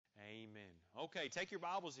Okay, take your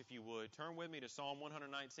Bibles if you would. Turn with me to Psalm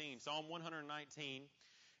 119. Psalm 119.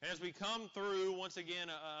 And as we come through, once again,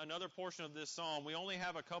 another portion of this psalm, we only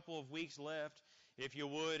have a couple of weeks left, if you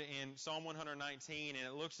would, in Psalm 119. And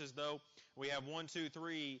it looks as though we have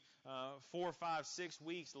 4, 5, 6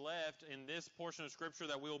 weeks left in this portion of Scripture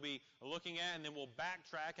that we'll be looking at. And then we'll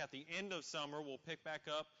backtrack at the end of summer. We'll pick back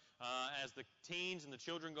up as the teens and the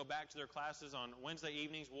children go back to their classes on Wednesday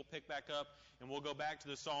evenings. We'll pick back up and we'll go back to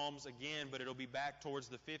the Psalms again, but it'll be back towards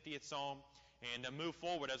the 50th Psalm and move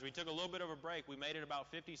forward. As we took a little bit of a break, we made it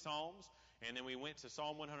about 50 Psalms, and then we went to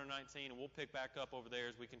Psalm 119, and we'll pick back up over there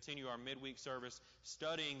as we continue our midweek service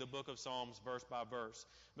studying the book of Psalms verse by verse.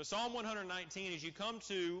 But Psalm 119, as you come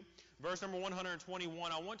to verse number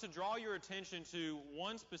 121, I want to draw your attention to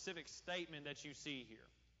one specific statement that you see here.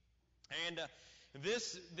 And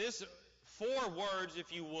this 4 words,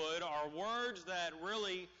 if you would, are words that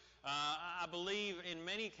really, I believe in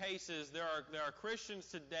many cases, there are Christians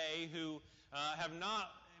today who have not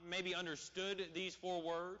maybe understood these 4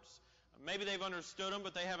 words. Maybe they've understood them,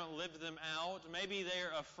 but they haven't lived them out. Maybe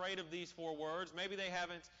they're afraid of these 4 words. Maybe they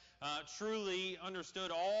haven't truly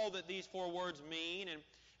understood all that these 4 words mean. And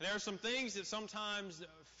there are some things that sometimes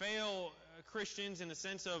fail Christians in the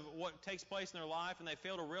sense of what takes place in their life, and they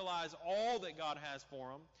fail to realize all that God has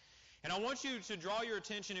for them. And I want you to draw your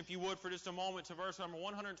attention, if you would, for just a moment to verse number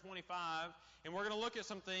 125. And we're going to look at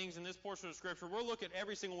some things in this portion of Scripture. We'll look at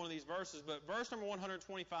every single one of these verses. But verse number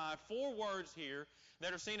 125, 4 words here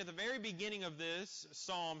that are seen at the very beginning of this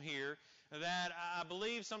psalm here that I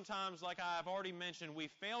believe sometimes, like I've already mentioned, we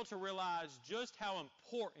fail to realize just how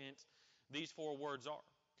important these 4 words are.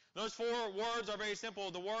 Those 4 words are very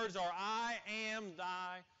simple. The words are, I am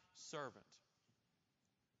thy servant.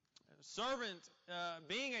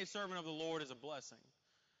 Being a servant of the Lord is a blessing.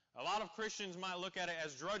 A lot of Christians might look at it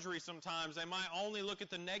as drudgery sometimes. They might only look at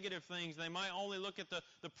the negative things. They might only look at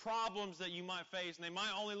the problems that you might face. And they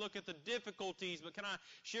might only look at the difficulties. But can I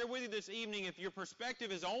share with you this evening, if your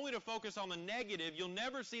perspective is only to focus on the negative, you'll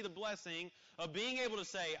never see the blessing of being able to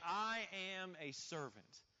say, I am a servant.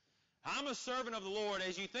 I'm a servant of the Lord.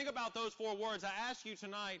 As you think about those 4 words, I ask you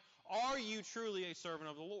tonight, are you truly a servant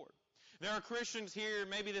of the Lord? There are Christians here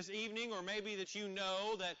maybe this evening or maybe that you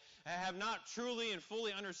know that have not truly and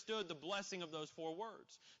fully understood the blessing of those 4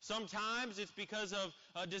 words. Sometimes it's because of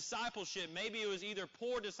discipleship. Maybe it was either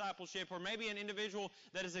poor discipleship or maybe an individual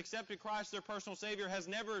that has accepted Christ, their personal Savior, has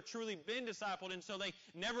never truly been discipled, and so they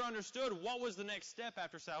never understood what was the next step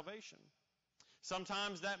after salvation.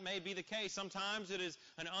 Sometimes that may be the case. Sometimes it is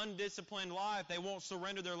an undisciplined life. They won't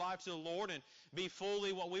surrender their life to the Lord and be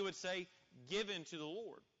fully, what we would say, given to the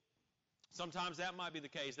Lord. Sometimes that might be the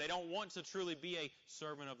case. They don't want to truly be a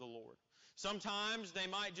servant of the Lord. Sometimes they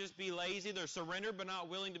might just be lazy. They're surrendered but not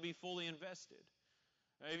willing to be fully invested.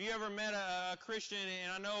 Have you ever met a Christian,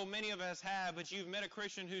 and I know many of us have, but you've met a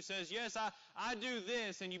Christian who says, yes, I do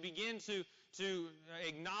this, and you begin to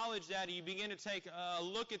acknowledge that, and you begin to take a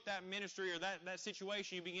look at that ministry or that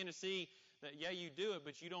situation, you begin to see that, yeah, you do it,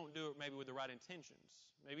 but you don't do it maybe with the right intentions.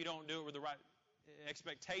 Maybe you don't do it with the right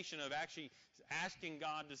expectation of actually asking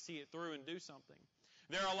God to see it through and do something.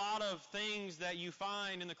 There are a lot of things that you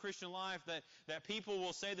find in the Christian life that people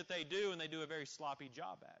will say that they do, and they do a very sloppy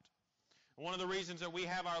job at. One of the reasons that we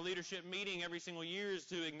have our leadership meeting every single year is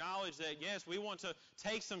to acknowledge that, yes, we want to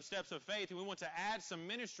take some steps of faith, and we want to add some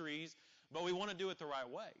ministries, but we want to do it the right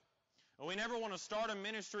way. We never want to start a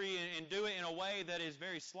ministry and do it in a way that is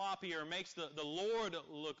very sloppy or makes the Lord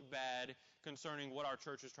look bad concerning what our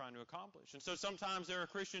church is trying to accomplish. And so sometimes there are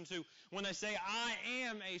Christians who, when they say, I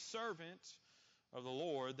am a servant of the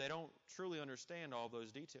Lord, they don't truly understand all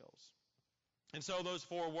those details. And so those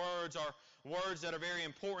 4 words are words that are very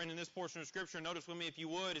important in this portion of Scripture. Notice with me, if you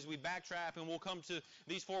would, as we backtrack, and we'll come to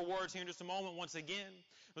these 4 words here in just a moment once again.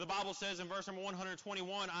 But the Bible says in verse number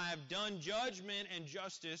 121, I have done judgment and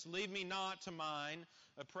justice, leave me not to mine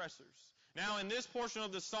oppressors. Now, in this portion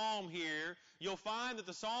of the psalm here, you'll find that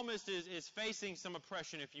the psalmist is facing some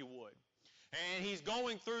oppression, if you would. And he's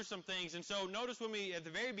going through some things. And so notice with me at the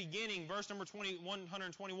very beginning, verse number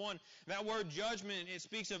 121, that word judgment, it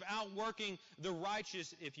speaks of outworking the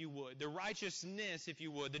righteous, if you would. The righteousness, if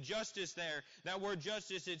you would. The justice there, that word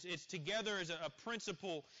justice, it's together as a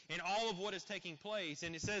principle in all of what is taking place.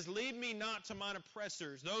 And it says, leave me not to mine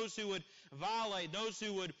oppressors, those who would violate, those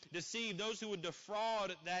who would deceive, those who would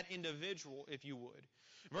defraud that individual, if you would.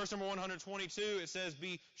 Verse number 122, it says,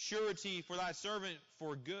 be surety for thy servant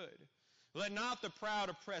for good. Let not the proud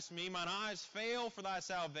oppress me. Mine eyes fail for thy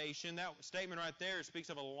salvation. That statement right there speaks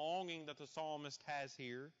of a longing that the psalmist has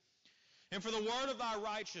here. And for the word of thy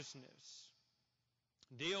righteousness.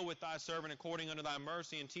 Deal with thy servant according unto thy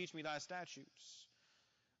mercy, and teach me thy statutes.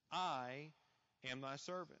 I am thy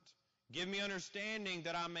servant. Give me understanding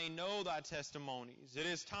that I may know thy testimonies. It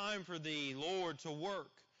is time for thee, Lord, to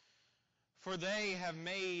work, for they have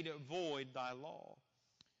made void thy law.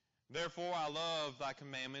 Therefore I love thy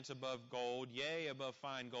commandments above gold, yea, above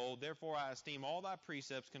fine gold. Therefore I esteem all thy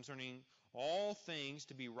precepts concerning all things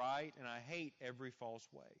to be right, and I hate every false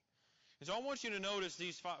way. And so I want you to notice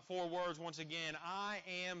these 4 words once again. I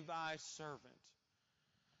am thy servant.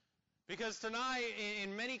 Because tonight,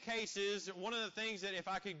 in many cases, one of the things that if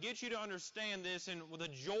I could get you to understand this and the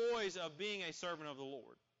joys of being a servant of the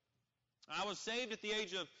Lord. I was saved at the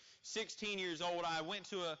age of 16 years old. I went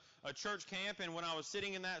to a church camp, and when I was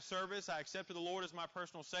sitting in that service, I accepted the Lord as my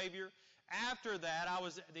personal Savior. After that, I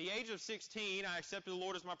was at the age of 16, I accepted the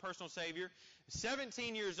Lord as my personal Savior.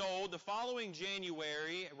 17 years old, the following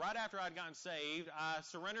January, right after I'd gotten saved, I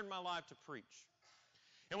surrendered my life to preach.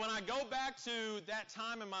 And when I go back to that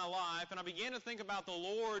time in my life, and I began to think about the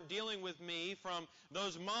Lord dealing with me from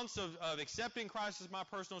those months of accepting Christ as my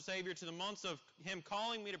personal Savior to the months of Him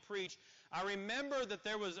calling me to preach, I remember that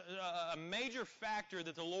there was a major factor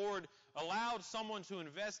that the Lord allowed someone to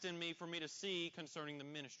invest in me for me to see concerning the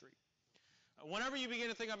ministry. Whenever you begin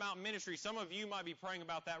to think about ministry, some of you might be praying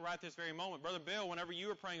about that right this very moment. Brother Bill, whenever you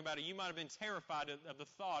were praying about it, you might have been terrified of the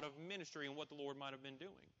thought of ministry and what the Lord might have been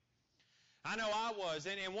doing. I know I was.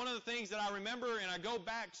 And one of the things that I remember and I go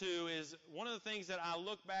back to is one of the things that I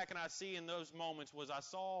look back and I see in those moments was I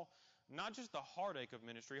saw not just the heartache of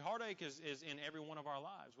ministry. Heartache is in every one of our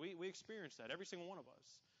lives. We experience that, every single one of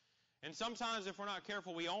us. And sometimes if we're not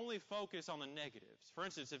careful, we only focus on the negatives. For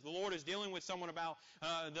instance, if the Lord is dealing with someone about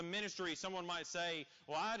the ministry, someone might say,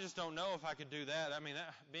 well, I just don't know if I could do that. I mean,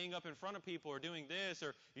 being up in front of people or doing this,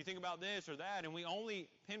 or you think about this or that, and we only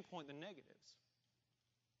pinpoint the negatives.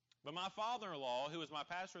 But my father-in-law, who was my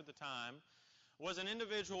pastor at the time, was an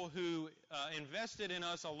individual who invested in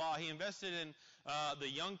us a lot. He invested in the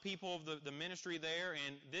young people of the ministry there,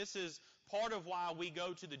 and this is part of why we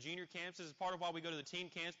go to the junior camps. This is part of why we go to the teen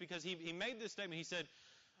camps, because he made this statement. He said,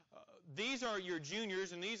 these are your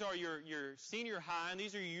juniors, and these are your senior high, and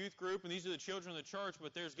these are your youth group, and these are the children of the church,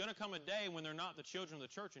 but there's going to come a day when they're not the children of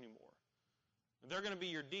the church anymore. They're going to be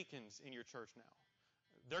your deacons in your church now.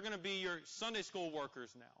 They're going to be your Sunday school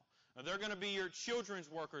workers now. They're going to be your children's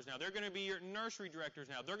workers now. They're going to be your nursery directors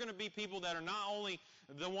now. They're going to be people that are not only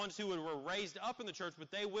the ones who were raised up in the church, but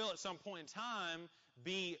they will at some point in time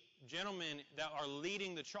be gentlemen that are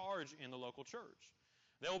leading the charge in the local church.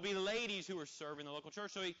 There will be ladies who are serving the local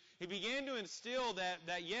church. So he began to instill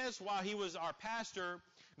that yes, while he was our pastor,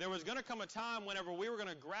 there was going to come a time whenever we were going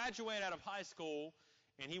to graduate out of high school,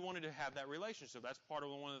 and he wanted to have that relationship. That's part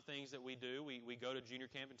of one of the things that we do. We go to junior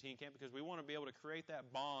camp and teen camp because we want to be able to create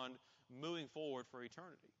that bond moving forward for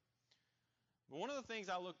eternity. But one of the things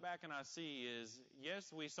I look back and I see is,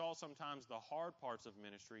 yes, we saw sometimes the hard parts of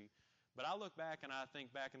ministry, but I look back and I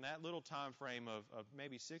think back in that little time frame of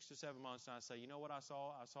maybe 6 to 7 months, and I say, you know what I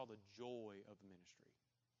saw? I saw the joy of the ministry.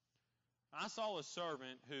 I saw a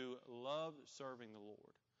servant who loved serving the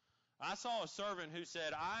Lord. I saw a servant who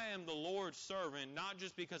said, I am the Lord's servant, not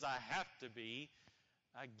just because I have to be,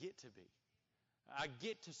 I get to be. I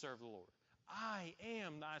get to serve the Lord. I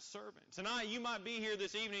am thy servant. Tonight, you might be here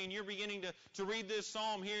this evening and you're beginning to read this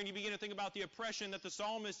psalm here, and you begin to think about the oppression that the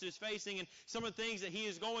psalmist is facing and some of the things that he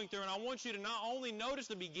is going through. And I want you to not only notice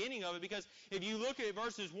the beginning of it, because if you look at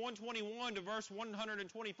verses 121 to verse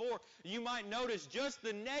 124, you might notice just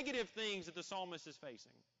the negative things that the psalmist is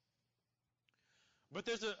facing. But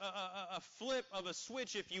there's a flip of a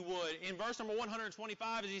switch, if you would. In verse number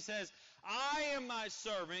 125, as he says, I am thy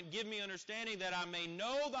servant, give me understanding that I may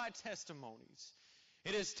know thy testimonies.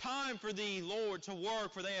 It is time for thee, Lord, to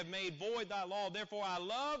work, for they have made void thy law. Therefore I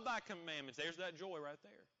love thy commandments. There's that joy right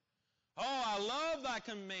there. Oh, I love thy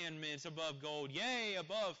commandments above gold, yea,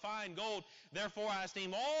 above fine gold. Therefore I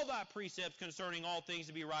esteem all thy precepts concerning all things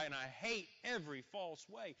to be right, and I hate every false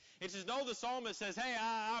way. It's as though the psalmist says, hey,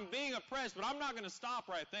 I'm being oppressed, but I'm not going to stop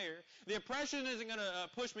right there. The oppression isn't going to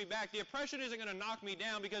push me back. The oppression isn't going to knock me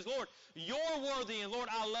down, because, Lord, you're worthy, and, Lord,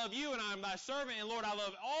 I love you, and I'm thy servant, and, Lord, I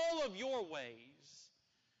love all of your ways.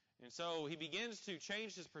 And so he begins to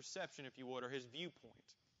change his perception, if you would, or his viewpoint.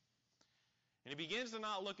 And he begins to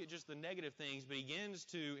not look at just the negative things, but he begins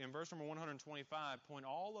to, in verse number 125, point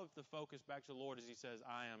all of the focus back to the Lord as he says,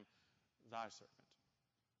 I am thy servant.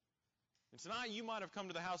 And tonight you might have come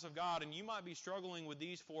to the house of God and you might be struggling with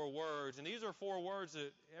these 4 words. And these are 4 words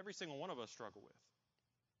that every single one of us struggle with.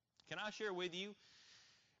 Can I share with you?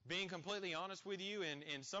 Being completely honest with you,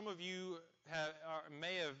 and some of you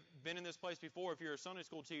may have been in this place before, if you're a Sunday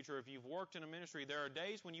school teacher, if you've worked in a ministry, there are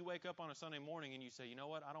days when you wake up on a Sunday morning and you say, you know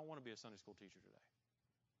what, I don't want to be a Sunday school teacher today.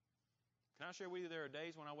 Can I share with you, there are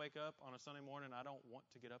days when I wake up on a Sunday morning and I don't want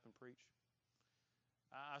to get up and preach.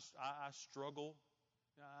 I struggle.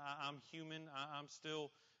 I'm human. I'm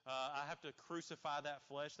still, I have to crucify that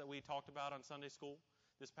flesh that we talked about on Sunday school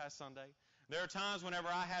this past Sunday. There are times whenever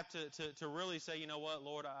I have to really say, you know what,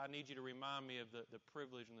 Lord, I need you to remind me of the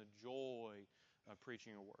privilege and the joy of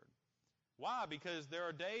preaching your word. Why? Because there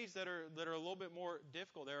are days that are a little bit more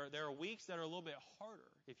difficult. There are weeks that are a little bit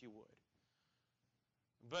harder, if you would.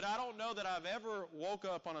 But I don't know that I've ever woke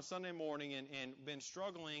up on a Sunday morning and been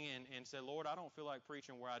struggling and said, Lord, I don't feel like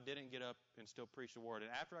preaching, where I didn't get up and still preach the word.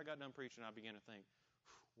 And after I got done preaching, I began to think,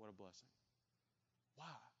 what a blessing. Why?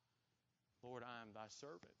 Lord, I am thy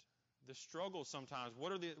servant. The struggle sometimes,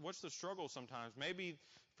 what's the struggle sometimes? Maybe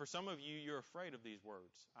for some of you, you're afraid of these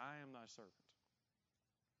words. I am thy servant.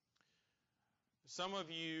 Some of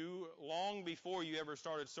you, long before you ever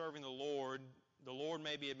started serving the Lord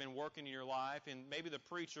maybe had been working in your life, and maybe the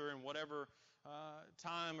preacher in whatever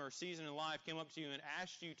time or season in life came up to you and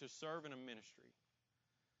asked you to serve in a ministry.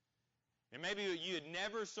 And maybe you had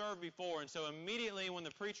never served before, and so immediately when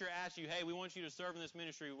the preacher asks you, hey, we want you to serve in this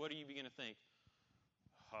ministry, what do you begin to think?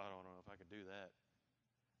 I don't know if I could do that.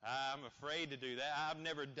 I'm afraid to do that. I've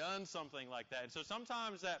never done something like that. And so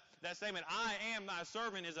sometimes that statement, I am thy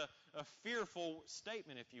servant, is a fearful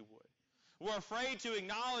statement, if you would. We're afraid to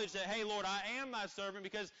acknowledge that, hey, Lord, I am thy servant,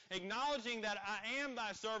 because acknowledging that I am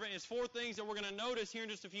thy servant is four things that we're going to notice here in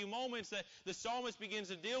just a few moments that the psalmist begins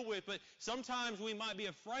to deal with. But sometimes we might be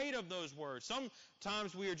afraid of those words.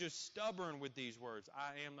 Sometimes we are just stubborn with these words.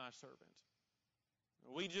 I am thy servant.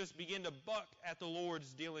 We just begin to buck at the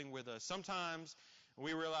Lord's dealing with us. Sometimes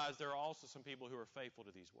we realize there are also some people who are faithful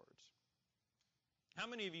to these words. How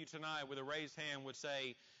many of you tonight, with a raised hand, would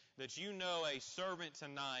say that you know a servant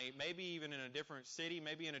tonight, maybe even in a different city,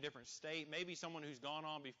 maybe in a different state, maybe someone who's gone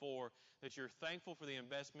on before, that you're thankful for the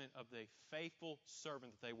investment of the faithful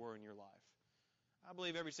servant that they were in your life? I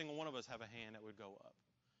believe every single one of us have a hand that would go up.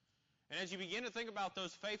 And as you begin to think about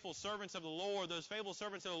those faithful servants of the Lord, those faithful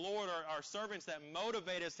servants of the Lord are servants that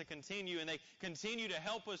motivate us to continue, and they continue to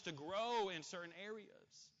help us to grow in certain areas.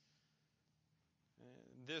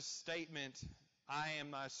 This statement, I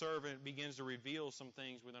am thy servant, begins to reveal some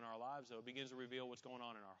things within our lives, though. It begins to reveal what's going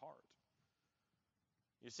on in our heart.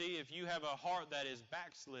 You see, if you have a heart that is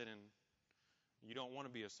backslidden, you don't want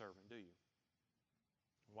to be a servant, do you?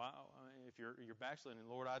 Wow, if you're backslidden,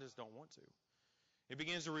 Lord, I just don't want to. It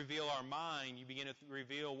begins to reveal our mind. You begin to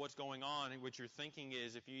reveal what's going on and what your thinking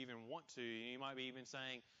is, if you even want to. You might be even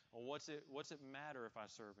saying, well, what's it matter if I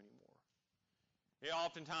serve anymore? It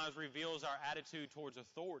oftentimes reveals our attitude towards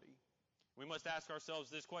authority. We must ask ourselves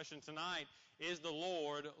this question tonight: is the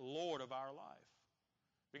Lord Lord of our life?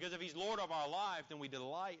 Because if He's Lord of our life, then we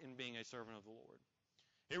delight in being a servant of the Lord.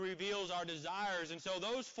 It reveals our desires. And so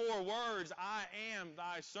those four words, I am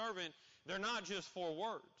thy servant, they're not just four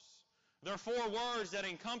words. They're four words that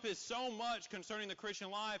encompass so much concerning the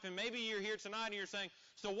Christian life. And maybe you're here tonight and you're saying,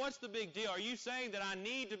 so what's the big deal? Are you saying that I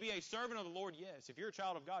need to be a servant of the Lord? Yes. If you're a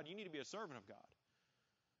child of God, you need to be a servant of God.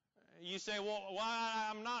 You say, well,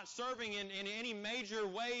 why I'm not serving in any major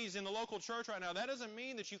ways in the local church right now. That doesn't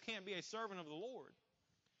mean that you can't be a servant of the Lord.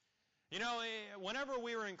 You know, whenever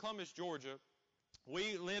we were in Columbus, Georgia,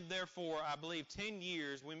 we lived there for, I believe, 10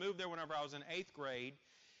 years. We moved there whenever I was in 8th grade.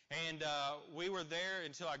 And we were there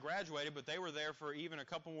until I graduated, but they were there for even a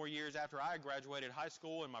couple more years after I graduated high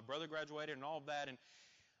school, and my brother graduated and all of that. And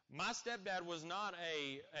my stepdad was not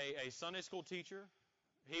a Sunday school teacher.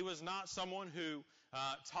 He was not someone who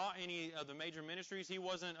taught any of the major ministries. He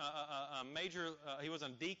wasn't he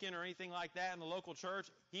wasn't a deacon or anything like that in the local church.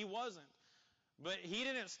 He wasn't. But he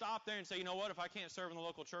didn't stop there and say, you know what, if I can't serve in the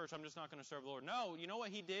local church, I'm just not going to serve the Lord. No, you know what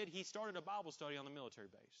he did? He started a Bible study on the military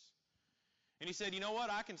base. And he said, you know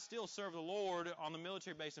what, I can still serve the Lord on the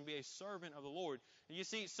military base and be a servant of the Lord. And you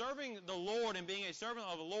see, serving the Lord and being a servant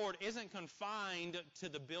of the Lord isn't confined to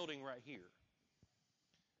the building right here.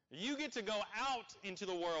 You get to go out into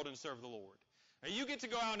the world and serve the Lord. And you get to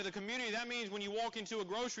go out into the community. That means when you walk into a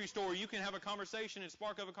grocery store, you can have a conversation and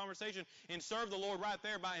spark up a conversation and serve the Lord right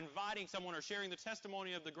there by inviting someone or sharing the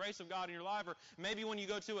testimony of the grace of God in your life. Or maybe when you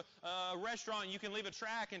go to a restaurant, you can leave a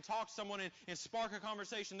track and talk to someone and spark a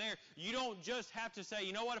conversation there. You don't just have to say,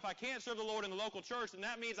 you know what, if I can't serve the Lord in the local church, then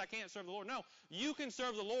that means I can't serve the Lord. No, you can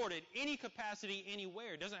serve the Lord at any capacity,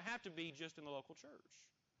 anywhere. It doesn't have to be just in the local church.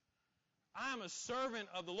 I am a servant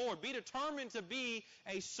of the Lord. Be determined to be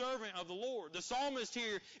a servant of the Lord. The psalmist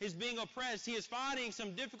here is being oppressed. He is fighting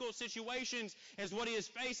some difficult situations as what he is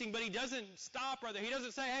facing, but he doesn't stop right there. He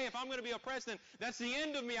doesn't say, hey, if I'm going to be oppressed, then that's the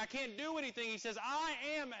end of me. I can't do anything. He says, I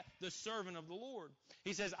am the servant of the Lord.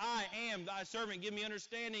 He says, I am thy servant. Give me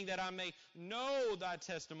understanding that I may know thy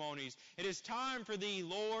testimonies. It is time for thee,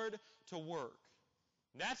 Lord, to work.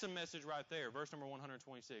 That's a message right there. Verse number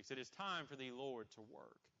 126. It is time for thee, Lord, to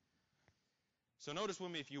work. So notice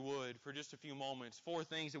with me, if you would, for just a few moments, 4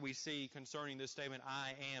 things that we see concerning this statement,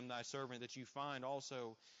 I am thy servant, that you find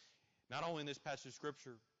also not only in this passage of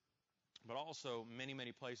Scripture, but also many,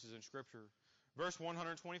 many places in Scripture. Verse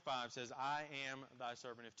 125 says, I am thy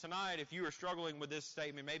servant. If you are struggling with this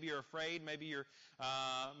statement, maybe you're afraid, maybe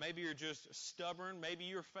you're just stubborn, maybe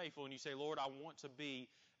you're faithful, and you say, Lord, I want to be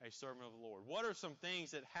a servant of the Lord. What are some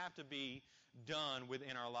things that have to be done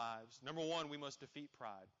within our lives? Number 1, we must defeat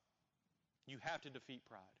pride. You have to defeat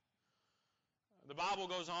pride. The Bible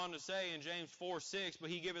goes on to say in James 4:6, but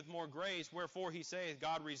he giveth more grace, wherefore he saith,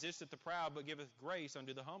 God resisteth the proud, but giveth grace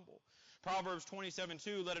unto the humble. Proverbs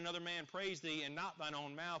 27:2, let another man praise thee, and not thine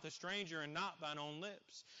own mouth, a stranger, and not thine own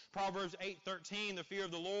lips. Proverbs 8:13, the fear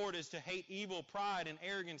of the Lord is to hate evil, pride, and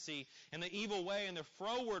arrogancy, and the evil way and the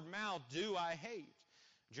froward mouth do I hate.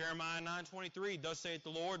 Jeremiah 9:23, thus saith the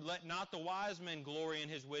Lord, let not the wise man glory in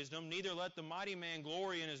his wisdom, neither let the mighty man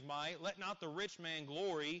glory in his might, let not the rich man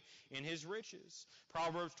glory in his riches.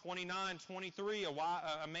 Proverbs 29:23,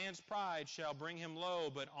 a man's pride shall bring him low,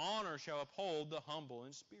 but honor shall uphold the humble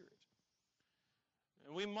in spirit.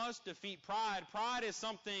 We must defeat pride. Pride is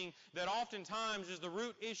something that oftentimes is the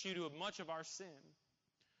root issue to much of our sin.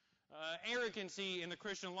 Arrogancy in the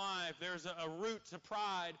Christian life, there's a root to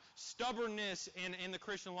pride. Stubbornness in the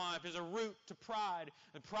Christian life is a root to pride.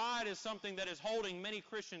 And pride is something that is holding many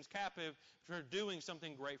Christians captive for doing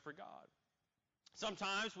something great for God.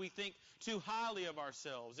 Sometimes we think too highly of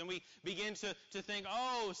ourselves, and we begin to think,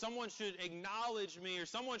 oh, someone should acknowledge me, or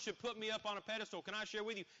someone should put me up on a pedestal. Can I share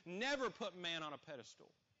with you? Never put man on a pedestal.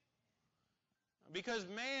 Because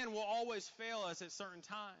man will always fail us at certain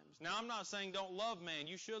times. Now, I'm not saying don't love man.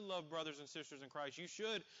 You should love brothers and sisters in Christ. You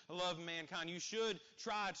should love mankind. You should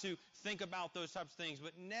try to think about those types of things,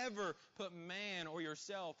 but never put man or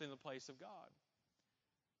yourself in the place of God.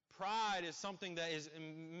 Pride is something that is a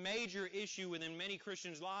major issue within many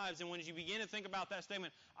Christians' lives, and when you begin to think about that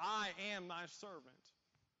statement, I am thy servant,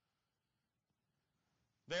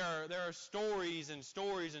 there are stories and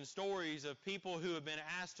stories and stories of people who have been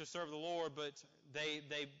asked to serve the Lord, but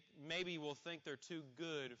they maybe will think they're too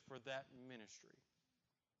good for that ministry.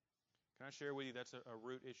 Can I share with you that's a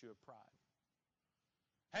root issue of pride?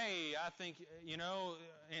 Hey, I think,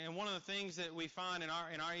 and one of the things that we find in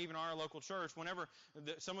our local church, whenever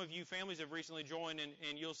some of you families have recently joined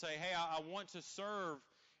and you'll say, hey, I want to serve.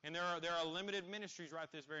 And there are limited ministries right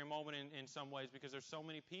this very moment in some ways, because there's so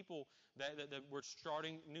many people that we're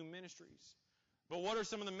starting new ministries. But what are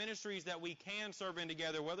some of the ministries that we can serve in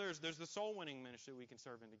together? Well, there's the soul winning ministry we can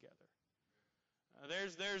serve in together.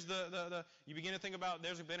 There's you begin to think about,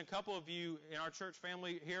 there's been a couple of you in our church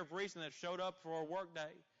family here recently that showed up for a work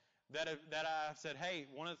day that I said, hey,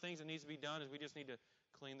 one of the things that needs to be done is we just need to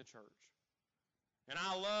clean the church. And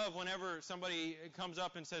I love whenever somebody comes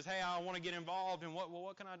up and says, hey, I want to get involved, and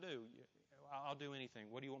what can I do? I'll do anything.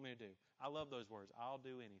 What do you want me to do? I love those words. I'll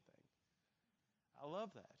do anything. I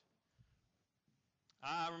love that.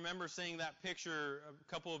 I remember seeing that picture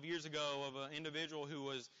a couple of years ago of an individual who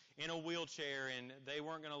was in a wheelchair, and they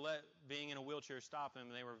weren't going to let being in a wheelchair stop them.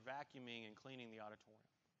 They were vacuuming and cleaning the auditorium.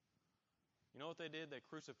 You know what they did? They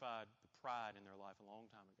crucified the pride in their life a long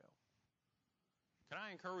time ago. Can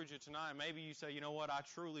I encourage you tonight? Maybe you say, you know what, I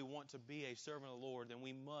truly want to be a servant of the Lord, then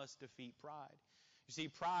we must defeat pride. You see,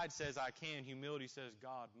 pride says I can, humility says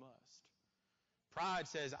God must. Pride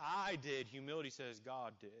says I did, humility says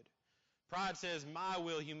God did. Pride says my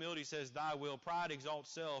will, humility says thy will. Pride exalts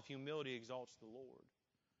self, humility exalts the Lord.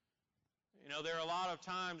 There are a lot of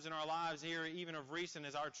times in our lives here, even of recent,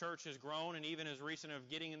 as our church has grown, and even as recent of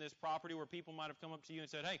getting in this property, where people might have come up to you and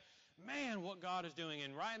said, hey, man, what God is doing.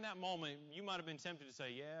 And right in that moment, you might have been tempted to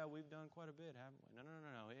say, yeah, we've done quite a bit, haven't we?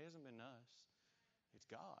 No. It hasn't been us. It's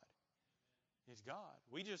God. It's God.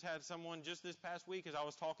 We just had someone just this past week, as I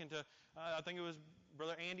was talking to, I think it was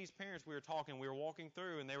Brother Andy's parents, we were walking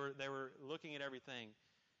through, and they were looking at everything.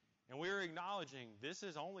 And we were acknowledging this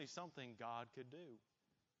is only something God could do.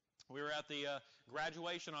 We were at the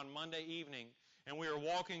graduation on Monday evening, and we were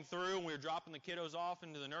walking through, and we were dropping the kiddos off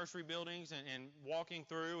into the nursery buildings and walking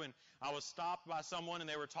through, and I was stopped by someone, and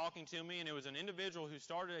they were talking to me, and it was an individual who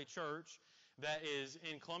started a church that is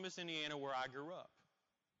in Columbus, Indiana, where I grew up.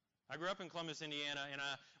 I grew up in Columbus, Indiana, and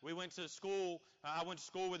we went to school. I went to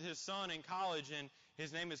school with his son in college, and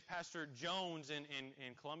his name is Pastor Jones in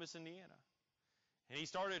Columbus, Indiana. And he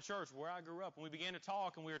started a church where I grew up, and we began to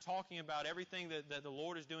talk, and we were talking about everything that the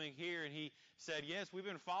Lord is doing here, and he said, yes, we've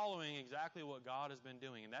been following exactly what God has been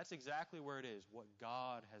doing, and that's exactly where it is, what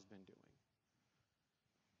God has been doing.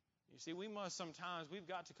 You see, we've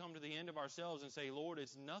got to come to the end of ourselves and say, Lord,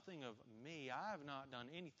 it's nothing of me. I have not done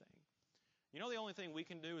anything. You know, the only thing we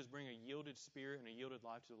can do is bring a yielded spirit and a yielded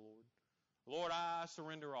life to the Lord. Lord, I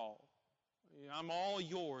surrender all. I'm all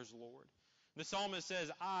yours, Lord. The psalmist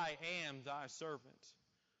says, I am thy servant.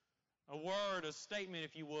 A word, a statement,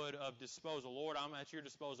 if you would, of disposal. Lord, I'm at your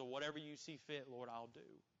disposal. Whatever you see fit, Lord, I'll do.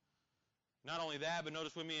 Not only that, but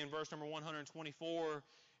notice with me in verse number 124,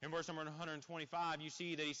 in verse number 125, you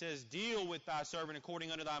see that he says, deal with thy servant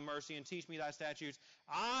according unto thy mercy, and teach me thy statutes.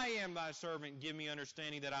 I am thy servant, give me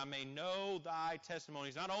understanding that I may know thy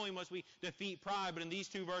testimonies. Not only must we defeat pride, but in these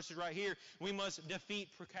two verses right here, we must defeat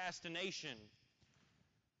procrastination.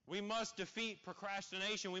 We must defeat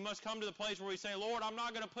procrastination. We must come to the place where we say, Lord, I'm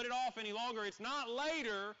not going to put it off any longer. It's not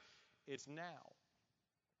later, it's now.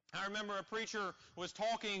 I remember a preacher was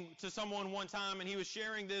talking to someone one time, and he was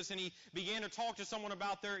sharing this, and he began to talk to someone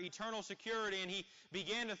about their eternal security, and he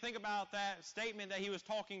began to think about that statement that he was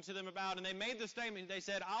talking to them about, and they made the statement, they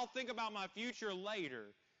said, I'll think about my future later.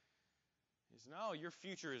 He said, no, your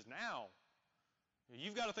future is now.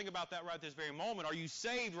 You've got to think about that right this very moment. Are you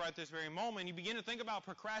saved right this very moment? You begin to think about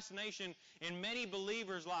procrastination in many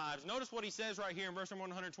believers' lives. Notice what he says right here in verse number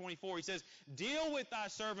 124. He says, deal with thy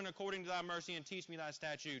servant according to thy mercy and teach me thy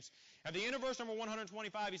statutes. At the end of verse number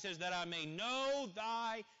 125, he says, that I may know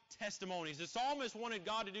thy testimonies. The psalmist wanted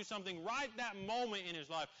God to do something right that moment in his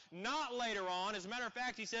life, not later on. As a matter of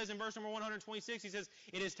fact, he says in verse number 126, he says,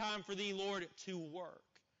 it is time for thee, Lord, to work.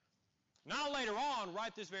 Not later on,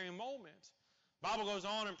 right this very moment. The Bible goes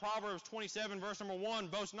on in Proverbs 27, verse number 1,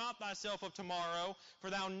 boast not thyself of tomorrow, for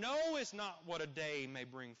thou knowest not what a day may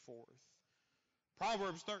bring forth.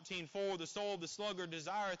 Proverbs 13:4, the soul of the sluggard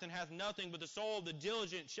desireth and hath nothing, but the soul of the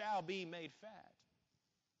diligent shall be made fat.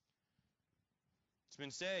 It's been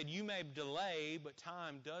said, you may delay, but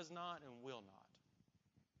time does not and will not.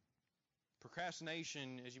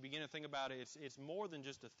 Procrastination, as you begin to think about it, it's more than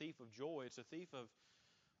just a thief of joy. It's a thief of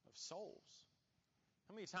souls.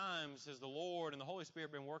 How many times has the Lord and the Holy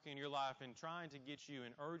Spirit been working in your life and trying to get you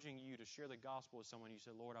and urging you to share the gospel with someone? You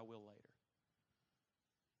said, Lord, I will later.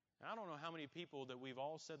 And I don't know how many people that we've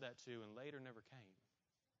all said that to and later never came.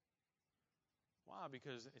 Why?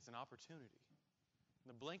 Because it's an opportunity. In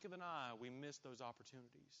the blink of an eye, we miss those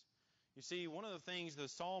opportunities. You see, one of the things the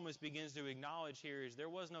psalmist begins to acknowledge here is there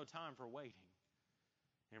was no time for waiting.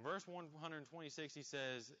 In verse 126, he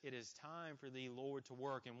says, it is time for thee, Lord, to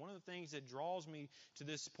work. And one of the things that draws me to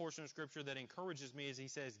this portion of Scripture that encourages me is he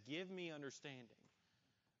says, give me understanding,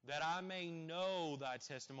 that I may know thy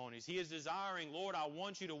testimonies. He is desiring, Lord, I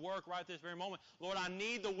want you to work right this very moment. Lord, I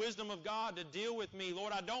need the wisdom of God to deal with me.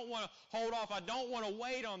 Lord, I don't want to hold off. I don't want to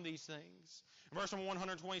wait on these things. In verse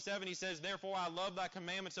 127, he says, therefore I love thy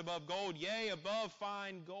commandments above gold, yea, above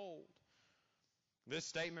fine gold. This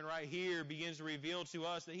statement right here begins to reveal to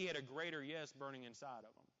us that he had a greater yes burning inside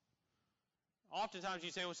of him. Oftentimes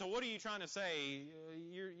you say, well, so what are you trying to say?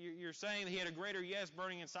 You're saying that he had a greater yes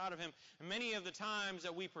burning inside of him. And many of the times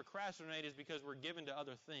that we procrastinate is because we're given to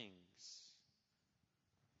other things.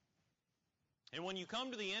 And when you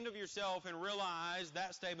come to the end of yourself and realize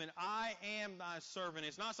that statement, I am thy servant,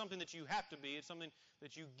 it's not something that you have to be, it's something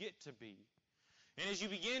that you get to be. And as you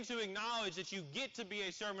begin to acknowledge that you get to be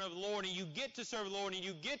a servant of the Lord, and you get to serve the Lord, and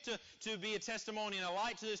you get to be a testimony and a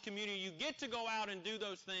light to this community, you get to go out and do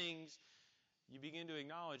those things, you begin to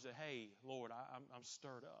acknowledge that, hey, Lord, I'm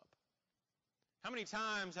stirred up. How many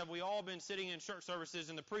times have we all been sitting in church services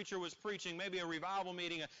and the preacher was preaching, maybe a revival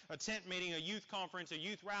meeting, a tent meeting, a youth conference, a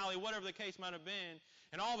youth rally, whatever the case might have been,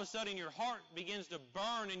 and all of a sudden your heart begins to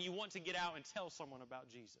burn and you want to get out and tell someone about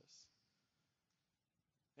Jesus.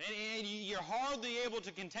 And you're hardly able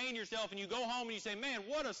to contain yourself, and you go home and you say, man,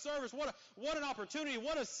 what a service, what an opportunity,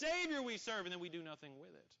 what a Savior we serve, and then we do nothing with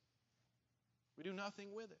it. We do nothing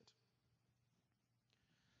with it.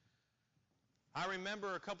 I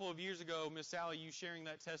remember a couple of years ago, Miss Sally, you sharing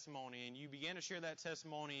that testimony, and you began to share that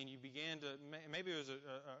testimony, and you began to, maybe it was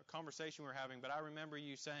a conversation we were having, but I remember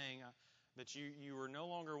you saying that you were no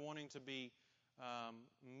longer wanting to be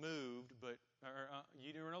moved,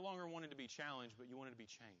 you were no longer wanting to be challenged, but you wanted to be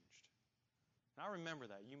changed. And I remember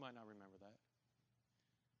that. You might not remember that.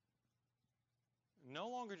 No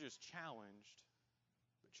longer just challenged,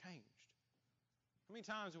 but changed. How many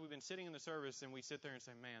times have we been sitting in the service and we sit there and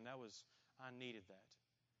say, man, I needed that.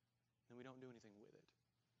 and we don't do anything with it.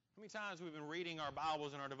 How many times we've been reading our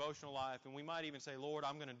Bibles in our devotional life, and we might even say, Lord,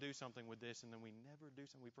 I'm going to do something with this, and then we never do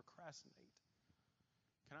something. We procrastinate.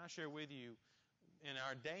 Can I share with you, in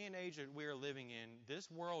our day and age that we are living in,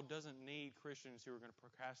 this world doesn't need Christians who are going to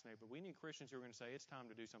procrastinate, but we need Christians who are going to say, it's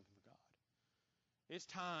time to do something for God. It's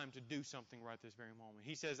time to do something right this very moment.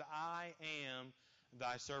 He says, I am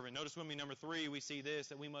thy servant. Notice with me, number 3, we see this,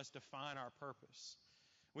 that we must define our purpose.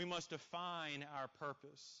 We must define our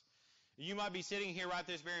purpose. You might be sitting here right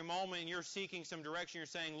this very moment and you're seeking some direction. You're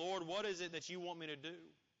saying, Lord, what is it that you want me to do?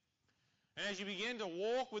 And as you begin to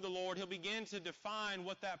walk with the Lord, He'll begin to define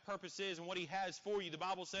what that purpose is and what He has for you. The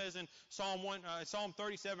Bible says in Psalm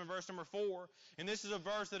 37, verse number 4, and this is a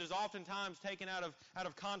verse that is oftentimes taken out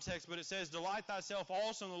of context, but it says, delight thyself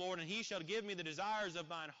also in the Lord, and He shall give me the desires of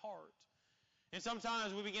thine heart. And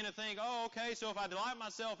sometimes we begin to think, oh, okay, so if I delight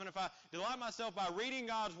myself, and if I delight myself by reading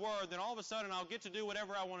God's Word, then all of a sudden I'll get to do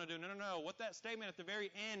whatever I want to do. No. What that statement at the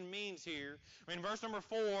very end means here, in verse number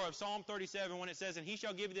 4 of Psalm 37, when it says, and He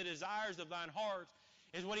shall give you the desires of thine heart,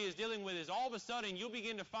 is what He is dealing with, is all of a sudden you'll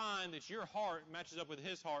begin to find that your heart matches up with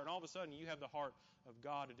His heart, and all of a sudden you have the heart of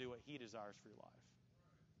God to do what He desires for your life.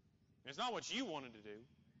 And it's not what you wanted to do.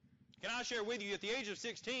 Can I share with you, at the age of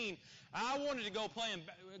 16, I wanted to go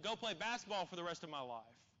play basketball for the rest of my life.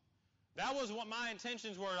 That was what my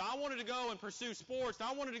intentions were. I wanted to go and pursue sports.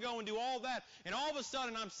 I wanted to go and do all that. And all of a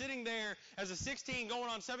sudden, I'm sitting there as a 16 going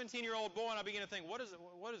on 17-year-old boy, and I begin to think, what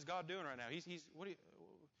is God doing right now?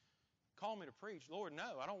 Call me to preach. Lord,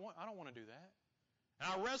 no, I don't want to do that.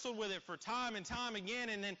 And I wrestled with it for time and time again,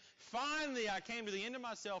 and then finally I came to the end of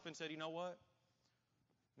myself and said, you know what?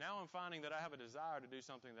 Now I'm finding that I have a desire to do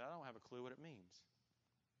something that I don't have a clue what it means.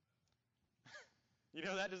 You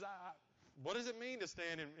know, that desire. What does it mean to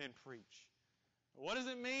stand and preach? What does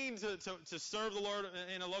it mean to serve the Lord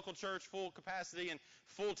in a local church full capacity and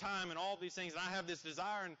full time and all these things? And I have this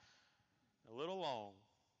desire, and a little long,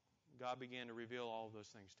 God began to reveal all of those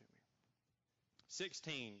things to me.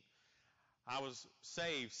 16, I was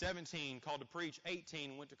saved. 17, called to preach.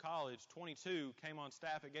 18, went to college. 22, came on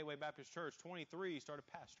staff at Gateway Baptist Church. 23, started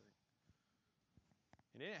pastoring.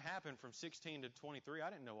 And it didn't happen from 16 to 23. I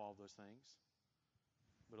didn't know all those things.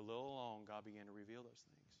 But a little along, God began to reveal those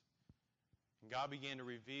things. And God began to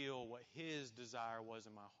reveal what His desire was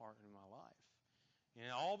in my heart and in my life.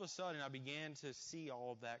 And all of a sudden, I began to see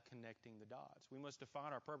all of that connecting the dots. We must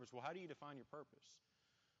define our purpose. Well, how do you define your purpose?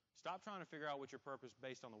 Stop trying to figure out what your purpose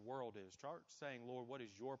based on the world is. Start saying, Lord, what is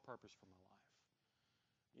your purpose for my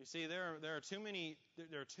life? You see, there are too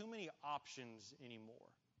many options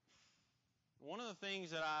anymore. One of the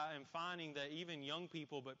things that I am finding that even young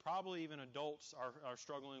people, but probably even adults are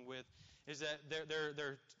struggling with, is that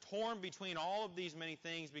they're torn between all of these many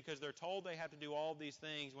things because they're told they have to do all of these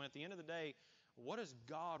things, when at the end of the day, what does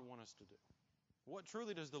God want us to do? What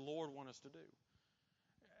truly does the Lord want us to do?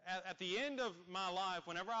 At the end of my life,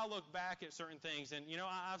 whenever I look back at certain things, and, you know,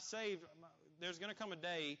 I've saved, there's going to come a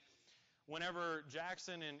day whenever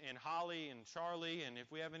Jackson and Holly and Charlie, and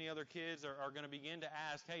if we have any other kids, are going to begin to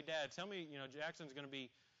ask, hey, Dad, tell me, you know, Jackson's going to be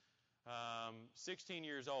 16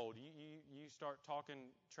 years old. You start talking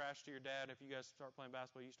trash to your dad. If you guys start playing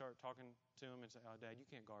basketball, you start talking to him and say, oh, Dad, you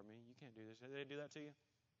can't guard me. You can't do this. Did they do that to you?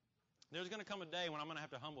 There's going to come a day when I'm going to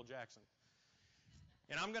have to humble Jackson.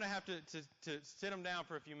 And I'm going to have to sit him down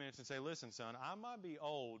for a few minutes and say, listen, son, I might be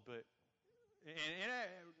old, but, and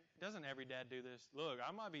doesn't every dad do this? Look,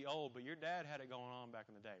 I might be old, but your dad had it going on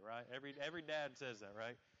back in the day, right? Every dad says that,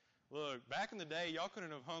 right? Look, back in the day, y'all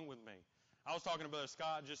couldn't have hung with me. I was talking to Brother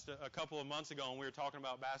Scott just a couple of months ago, and we were talking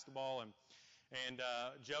about basketball and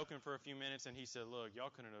joking for a few minutes, and he said, look,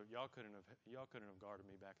 y'all couldn't have guarded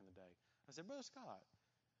me back in the day. I said, Brother Scott,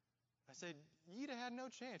 I said, you'd have had no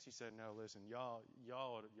chance. He said, no, listen, y'all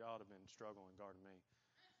have been struggling guarding me.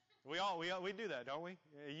 We do that, don't we?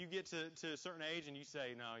 You get to a certain age and you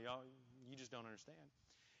say, no, you just don't understand.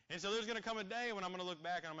 And so there's going to come a day when I'm going to look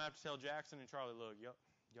back and I'm going to have to tell Jackson and Charlie, look,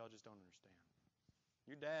 y'all just don't understand.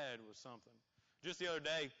 Your dad was something. Just the other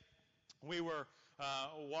day, we were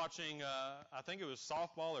watching, I think it was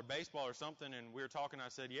softball or baseball or something, and we were talking. I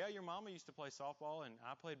said, yeah, your mama used to play softball, and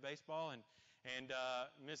I played baseball, and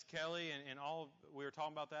Miss Kelly and all, we were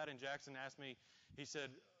talking about that, and Jackson asked me, he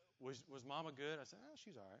said, was Mama good? I said, oh,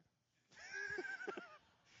 she's all right.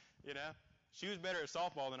 You know, she was better at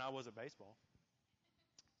softball than I was at baseball.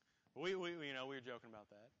 We were joking about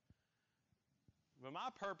that. But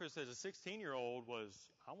my purpose as a 16-year-old was,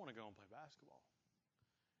 I want to go and play basketball.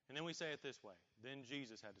 And then we say it this way, then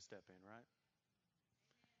Jesus had to step in, right?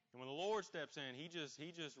 And when the Lord steps in, He just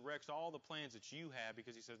wrecks all the plans that you have,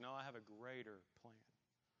 because He says, no, I have a greater plan.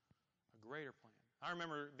 A greater plan. I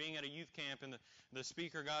remember being at a youth camp, and the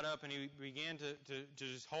speaker got up and he began to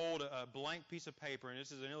just hold a blank piece of paper, and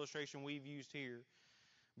this is an illustration we've used here.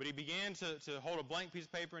 But he began to hold a blank piece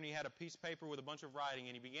of paper, and he had a piece of paper with a bunch of writing,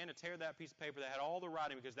 and he began to tear that piece of paper that had all the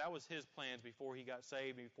writing, because that was his plans before he got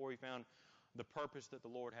saved and before he found the purpose that the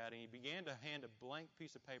Lord had. And he began to hand a blank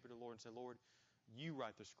piece of paper to the Lord and say, Lord, you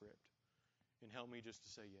write the script and help me just to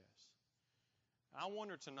say yes. I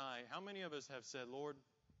wonder tonight, how many of us have said, Lord,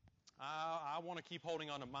 I want to keep holding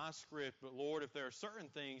on to my script, but Lord, if there are certain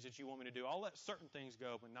things that you want me to do, I'll let certain things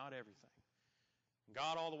go, but not everything.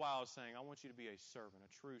 God all the while is saying, I want you to be a servant,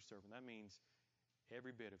 a true servant. That means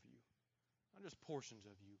every bit of you. Not just portions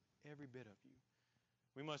of you, every bit of you.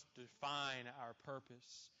 We must define our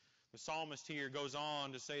purpose. The psalmist here goes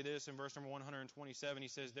on to say this in verse number 127. He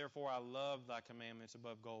says, therefore I love thy commandments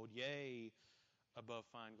above gold, yea, above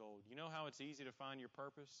fine gold. You know how it's easy to find your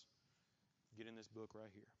purpose? Get in this book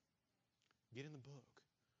right here. Get in the book.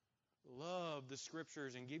 Love the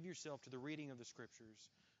Scriptures and give yourself to the reading of the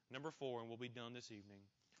Scriptures. Number 4, and we'll be done this evening,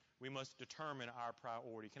 we must determine our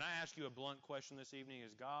priority. Can I ask you a blunt question this evening?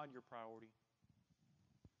 Is God your priority?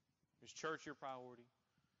 Is church your priority?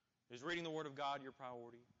 Is reading the Word of God your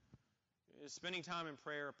priority? Is spending time in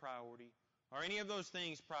prayer a priority? Are any of those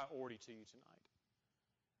things priority to you tonight?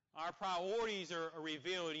 Our priorities are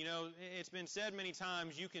revealed. You know, it's been said many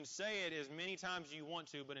times, you can say it as many times as you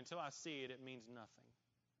want to, but until I see it, it means nothing.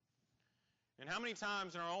 And how many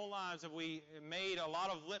times in our own lives have we made a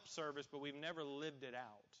lot of lip service, but we've never lived it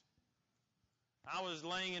out? I was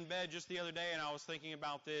laying in bed just the other day, and I was thinking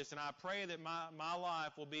about this, and I pray that my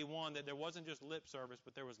life will be one that there wasn't just lip service,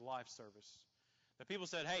 but there was life service. That people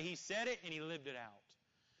said, hey, he said it, and he lived it out.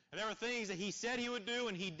 And there were things that he said he would do,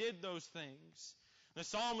 and he did those things. The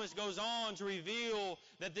psalmist goes on to reveal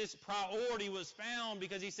that this priority was found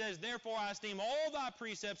because he says, therefore I esteem all thy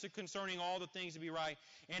precepts concerning all the things to be right,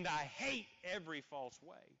 and I hate every false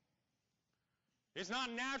way. It's not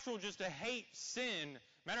natural just to hate sin.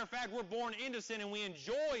 Matter of fact, we're born into sin and we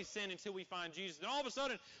enjoy sin until we find Jesus. And all of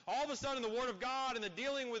a sudden the Word of God and the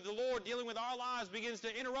dealing with the Lord, dealing with our lives begins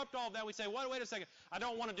to interrupt all of that. We say, wait a second, I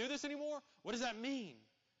don't want to do this anymore? What does that mean?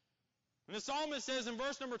 And the psalmist says in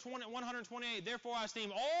verse number 128, therefore I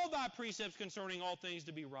esteem all thy precepts concerning all things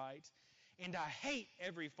to be right, and I hate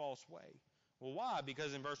every false way. Well, why?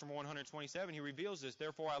 Because in verse number 127 he reveals this,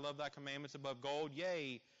 therefore I love thy commandments above gold,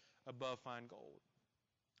 yea, above fine gold.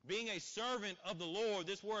 Being a servant of the Lord,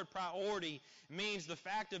 this word priority means the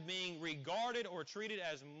fact of being regarded or treated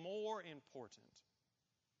as more important.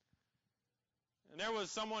 And there was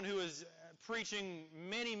someone who was preaching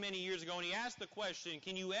many, many years ago, and he asked the question,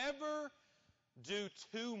 can you ever do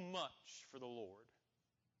too much for the Lord?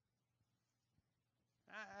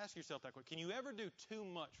 Ask yourself that question. Can you ever do too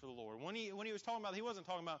much for the Lord? When he was talking about, he wasn't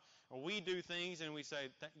talking about, we do things and we say,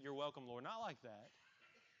 you're welcome, Lord. Not like that.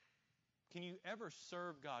 Can you ever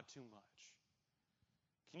serve God too much?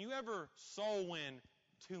 Can you ever soul win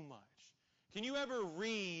too much? Can you ever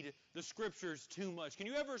read the Scriptures too much? Can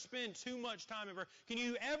you ever spend too much time in prayer? Can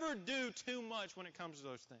you ever do too much when it comes to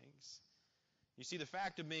those things? You see, the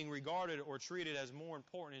fact of being regarded or treated as more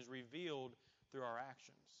important is revealed through our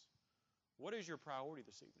actions. What is your priority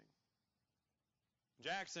this evening?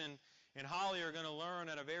 Jackson and Holly are going to learn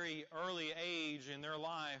at a very early age in their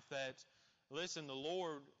life that, listen, the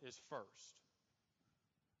Lord is first.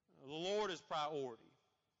 The Lord is priority.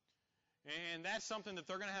 And that's something that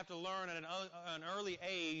they're going to have to learn at an early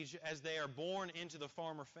age as they are born into the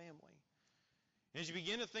farmer family. And as you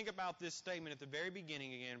begin to think about this statement at the very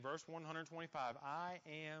beginning again, verse 125, I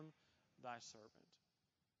am thy servant.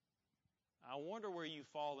 I wonder where you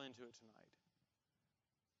fall into it tonight.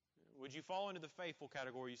 Would you fall into the faithful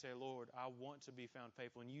category? You say, Lord, I want to be found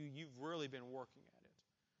faithful, and you've really been working at it.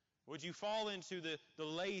 Would you fall into the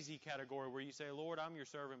lazy category where you say, Lord, I'm your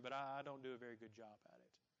servant, but I don't do a very good job at it?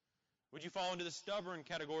 Would you fall into the stubborn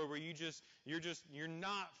category where you're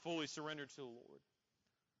not fully surrendered to the Lord?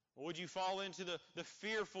 Or would you fall into the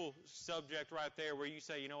fearful subject right there where you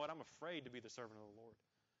say, you know what, I'm afraid to be the servant of the Lord?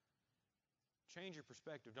 Change your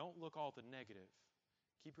perspective. Don't look all at the negative.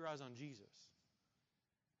 Keep your eyes on Jesus.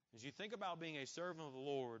 As you think about being a servant of the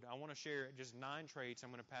Lord, I want to share just 9 traits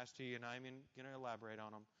I'm going to pass to you, and I'm going to elaborate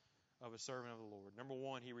on them, of a servant of the Lord. Number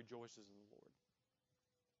 1, he rejoices in the Lord.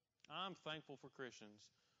 I'm thankful for Christians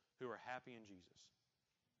who are happy in Jesus.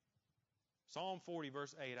 Psalm 40,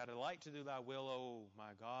 verse 8, I delight to do thy will, O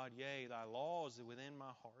my God. Yea, thy law is within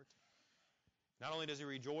my heart. Not only does he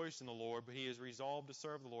rejoice in the Lord, but he is resolved to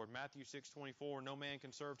serve the Lord. Matthew 6:24, no man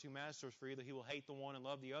can serve 2 masters, for either he will hate the one and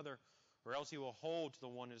love the other, or else he will hold to the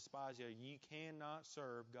one and despise the other. Ye cannot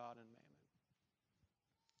serve God and mammon.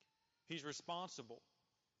 He's responsible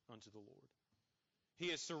unto the Lord. He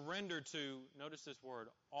is surrendered to, notice this word,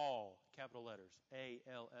 all, capital letters,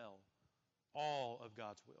 A-L-L, all of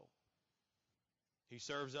God's will. He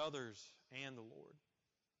serves others and the Lord.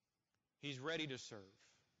 He's ready to serve.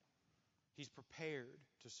 He's prepared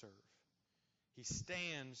to serve. He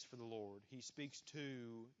stands for the Lord. He speaks to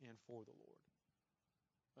and for the Lord.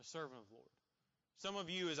 A servant of the Lord. Some of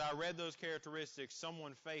you, as I read those characteristics,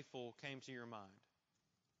 someone faithful came to your mind.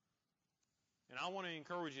 And I want to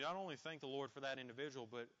encourage you, not only thank the Lord for that individual,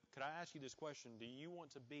 but could I ask you this question? Do you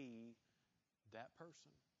want to be that person?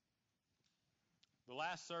 The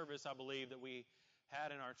last service, I believe, that we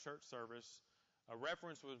had in our church service, a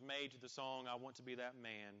reference was made to the song, I Want to Be That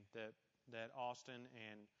Man, that Austin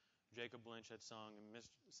and Jacob Lynch had sung. And Miss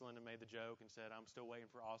Linda made the joke and said, I'm still waiting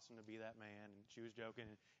for Austin to be that man. And she was joking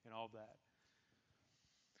and all of that.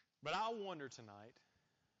 But I wonder tonight,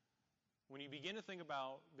 when you begin to think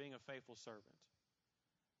about being a faithful servant,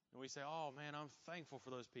 and we say, oh man, I'm thankful for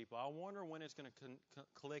those people. I wonder when it's going to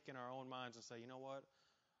click in our own minds and say, you know what?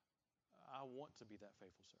 I want to be that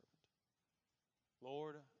faithful servant.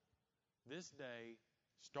 Lord, this day,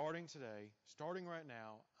 starting today, starting right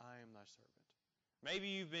now, I am thy servant. Maybe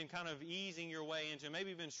you've been kind of easing your way into it. Maybe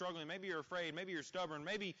you've been struggling. Maybe you're afraid. Maybe you're stubborn.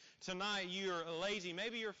 Maybe tonight you're lazy.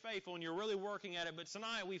 Maybe you're faithful and you're really working at it. But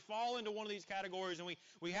tonight we fall into one of these categories and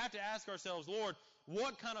we have to ask ourselves, Lord,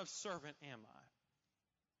 what kind of servant am I?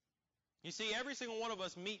 You see, every single one of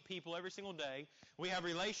us meet people every single day. We have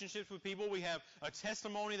relationships with people. We have a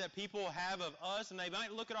testimony that people have of us. And they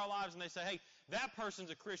might look at our lives and they say, hey, that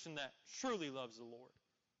person's a Christian that truly loves the Lord.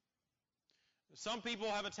 Some people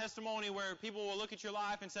have a testimony where people will look at your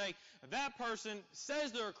life and say, that person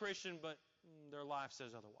says they're a Christian, but their life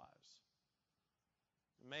says otherwise.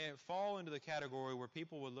 May it fall into the category where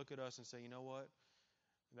people would look at us and say, you know what?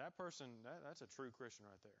 That person, that's a true Christian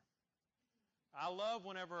right there. I love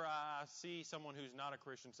whenever I see someone who's not a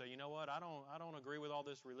Christian say, you know what? I don't agree with all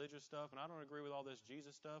this religious stuff, and I don't agree with all this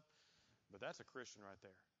Jesus stuff, but that's a Christian right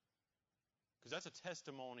there. Because that's a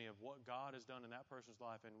testimony of what God has done in that person's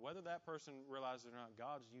life. And whether that person realizes it or not,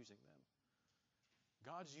 God's using them.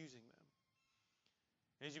 God's using them.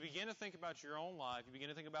 And as you begin to think about your own life, you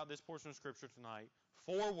begin to think about this portion of Scripture tonight,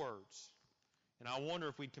 4 words. And I wonder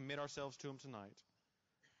if we'd commit ourselves to them tonight.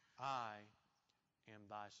 I am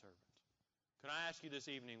thy servant. Can I ask you this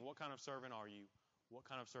evening, what kind of servant are you? What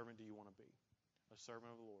kind of servant do you want to be? A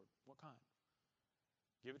servant of the Lord. What kind?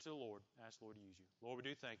 Give it to the Lord. Ask the Lord to use you. Lord, we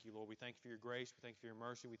do thank you. Lord, we thank you for your grace. We thank you for your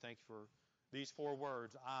mercy. We thank you for these 4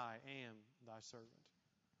 words, I am thy servant.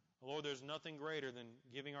 Lord, there's nothing greater than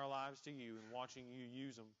giving our lives to you and watching you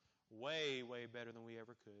use them way, way better than we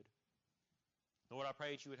ever could. Lord, I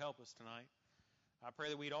pray that you would help us tonight. I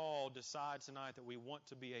pray that we'd all decide tonight that we want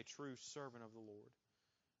to be a true servant of the Lord.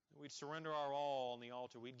 That we'd surrender our all on the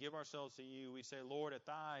altar. We'd give ourselves to you. We'd say, Lord, at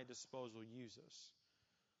thy disposal, use us.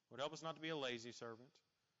 Lord, help us not to be a lazy servant,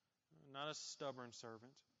 not a stubborn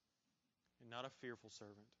servant, and not a fearful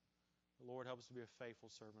servant. Lord, help us to be a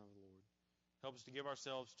faithful servant of the Lord. Help us to give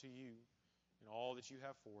ourselves to you and all that you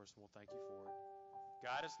have for us, and we'll thank you for it.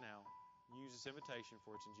 Guide us now. Use this invitation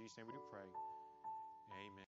for us. In Jesus' name we do pray. Amen.